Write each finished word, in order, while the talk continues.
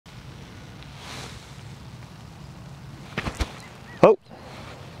Oh,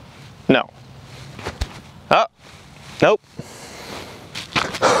 no. Oh, nope.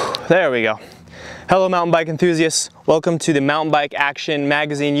 There we go. Hello mountain bike enthusiasts. Welcome to the Mountain Bike Action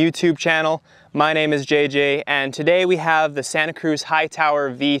Magazine YouTube channel. My name is JJ and today we have the Santa Cruz Hightower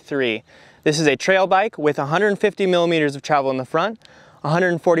V3. This is a trail bike with 150 millimeters of travel in the front,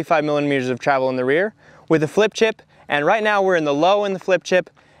 145 millimeters of travel in the rear with a flip chip, and right now we're in the low in the flip chip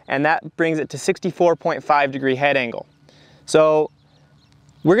and that brings it to 64.5 degree head angle. So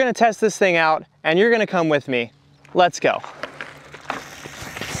we're gonna test this thing out and you're gonna come with me. Let's go.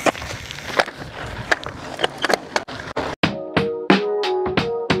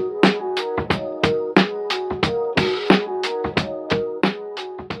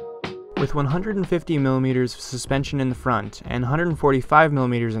 With 150 millimeters of suspension in the front and 145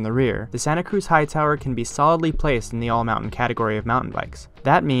 millimeters in the rear, the Santa Cruz Hightower can be solidly placed in the all-mountain category of mountain bikes.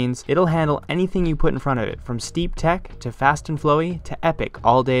 That means it'll handle anything you put in front of it, from steep tech to fast and flowy to epic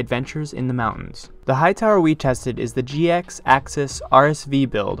all-day adventures in the mountains. The Hightower we tested is the GX Axis RSV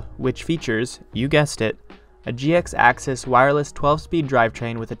build, which features, you guessed it, a GX Axis wireless 12-speed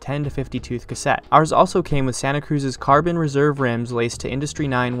drivetrain with a 10 to 50 tooth cassette. Ours also came with Santa Cruz's carbon reserve rims laced to Industry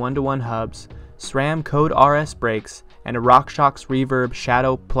 9 1-to-1 hubs, SRAM Code RS brakes, and a RockShox Reverb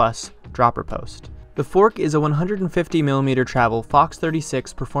Shadow Plus dropper post. The fork is a 150mm travel Fox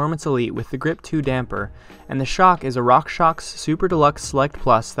 36 Performance Elite with the Grip 2 damper, and the shock is a RockShox Super Deluxe Select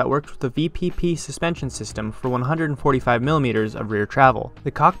Plus that works with the VPP suspension system for 145mm of rear travel.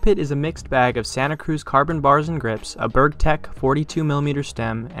 The cockpit is a mixed bag of Santa Cruz carbon bars and grips, a BergTech 42mm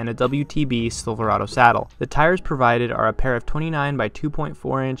stem, and a WTB Silverado saddle. The tires provided are a pair of 29 by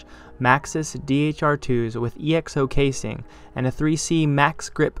 2.4 inch Maxxis DHR2s with EXO casing and a 3C Max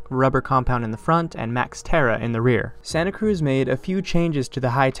Grip rubber compound in the front and Max Terra in the rear. Santa Cruz made a few changes to the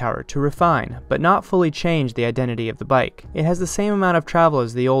Hightower to refine, but not fully change the identity of the bike. It has the same amount of travel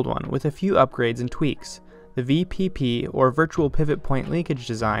as the old one, with a few upgrades and tweaks. The VPP, or Virtual Pivot Point Linkage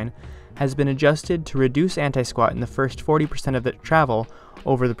design, has been adjusted to reduce anti-squat in the first 40% of the travel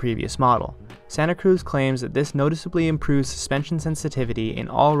over the previous model. Santa Cruz claims that this noticeably improves suspension sensitivity in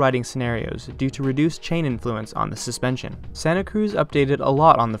all riding scenarios due to reduced chain influence on the suspension. Santa Cruz updated a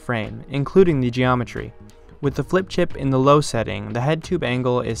lot on the frame, including the geometry. With the flip chip in the low setting, the head tube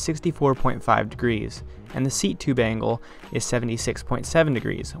angle is 64.5 degrees, and the seat tube angle is 76.7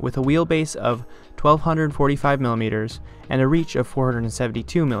 degrees, with a wheelbase of 1245mm and a reach of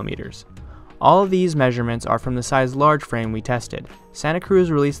 472mm. All of these measurements are from the size large frame we tested. Santa Cruz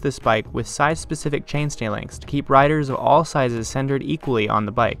released this bike with size-specific chainstay lengths to keep riders of all sizes centered equally on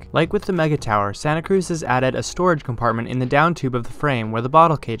the bike. Like with the Mega Tower, Santa Cruz has added a storage compartment in the down tube of the frame where the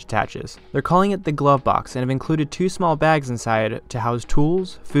bottle cage attaches. They're calling it the glove box and have included 2 small bags inside to house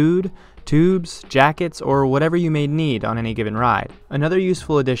tools, food, tubes, jackets, or whatever you may need on any given ride. Another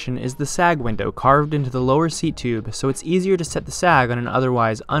useful addition is the sag window carved into the lower seat tube so it's easier to set the sag on an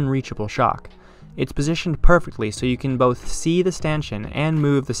otherwise unreachable shock. It's positioned perfectly so you can both see the stanchion and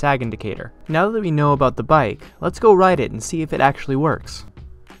move the sag indicator. Now that we know about the bike, let's go ride it and see if it actually works.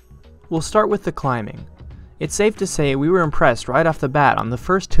 We'll start with the climbing. It's safe to say we were impressed right off the bat on the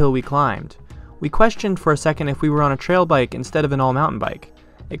first hill we climbed. We questioned for a second if we were on a trail bike instead of an all-mountain bike.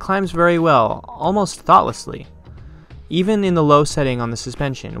 It climbs very well, almost thoughtlessly. Even in the low setting on the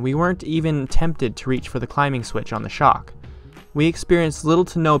suspension, we weren't even tempted to reach for the climbing switch on the shock. We experienced little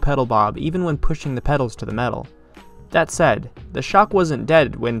to no pedal bob even when pushing the pedals to the metal. That said, the shock wasn't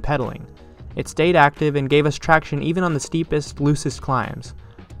dead when pedaling. It stayed active and gave us traction even on the steepest, loosest climbs.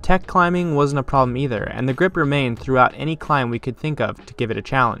 Tech climbing wasn't a problem either, and the grip remained throughout any climb we could think of to give it a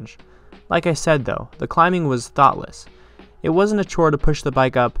challenge. Like I said though, the climbing was thoughtless. It wasn't a chore to push the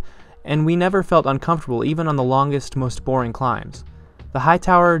bike up, and we never felt uncomfortable even on the longest, most boring climbs. The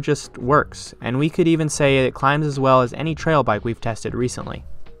Hightower just works, and we could even say it climbs as well as any trail bike we've tested recently.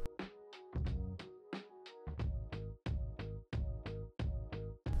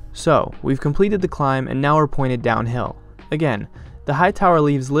 So, we've completed the climb and now we're pointed downhill. Again, the Hightower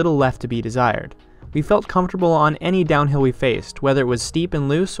leaves little left to be desired. We felt comfortable on any downhill we faced, whether it was steep and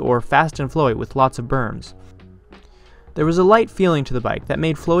loose or fast and flowy with lots of berms. There was a light feeling to the bike that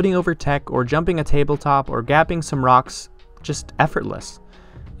made floating over tech or jumping a tabletop or gapping some rocks just effortless.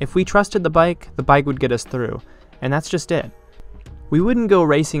 If we trusted the bike would get us through, and that's just it. We wouldn't go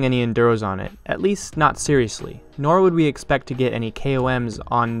racing any enduros on it, at least not seriously, nor would we expect to get any KOMs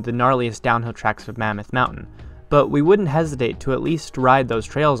on the gnarliest downhill tracks of Mammoth Mountain, but we wouldn't hesitate to at least ride those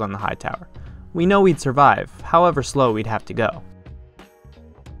trails on the Hightower. We know we'd survive, however slow we'd have to go.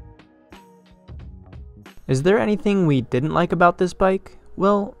 Is there anything we didn't like about this bike?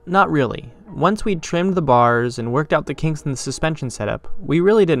 Well, not really. once we'd trimmed the bars and worked out the kinks in the suspension setup, we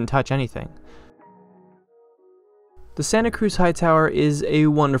really didn't touch anything. The Santa Cruz Hightower is a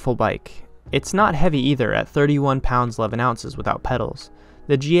wonderful bike. It's not heavy either at 31 pounds 11 ounces without pedals.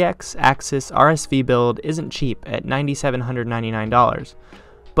 The GX Axis RSV build isn't cheap at $9,799,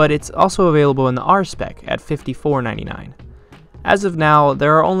 but it's also available in the R spec at $5,499. As of now,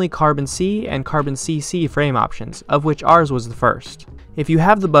 there are only Carbon C and Carbon CC frame options, of which ours was the first. If you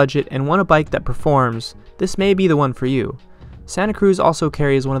have the budget and want a bike that performs, this may be the one for you. Santa Cruz also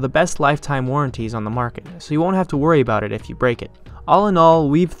carries one of the best lifetime warranties on the market, so you won't have to worry about it if you break it. All in all,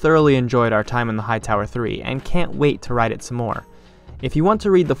 we've thoroughly enjoyed our time in the Hightower 3 and can't wait to ride it some more. If you want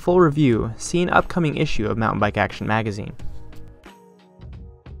to read the full review, see an upcoming issue of Mountain Bike Action magazine.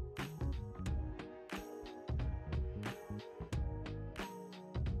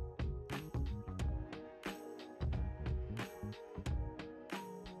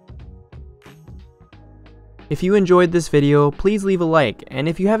 If you enjoyed this video, please leave a like, and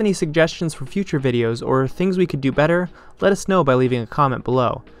if you have any suggestions for future videos or things we could do better, let us know by leaving a comment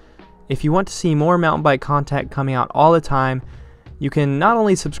below. If you want to see more mountain bike content coming out all the time, you can not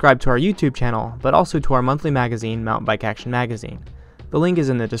only subscribe to our YouTube channel, but also to our monthly magazine, Mountain Bike Action Magazine. The link is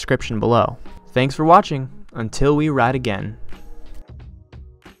in the description below. Thanks for watching. Until we ride again.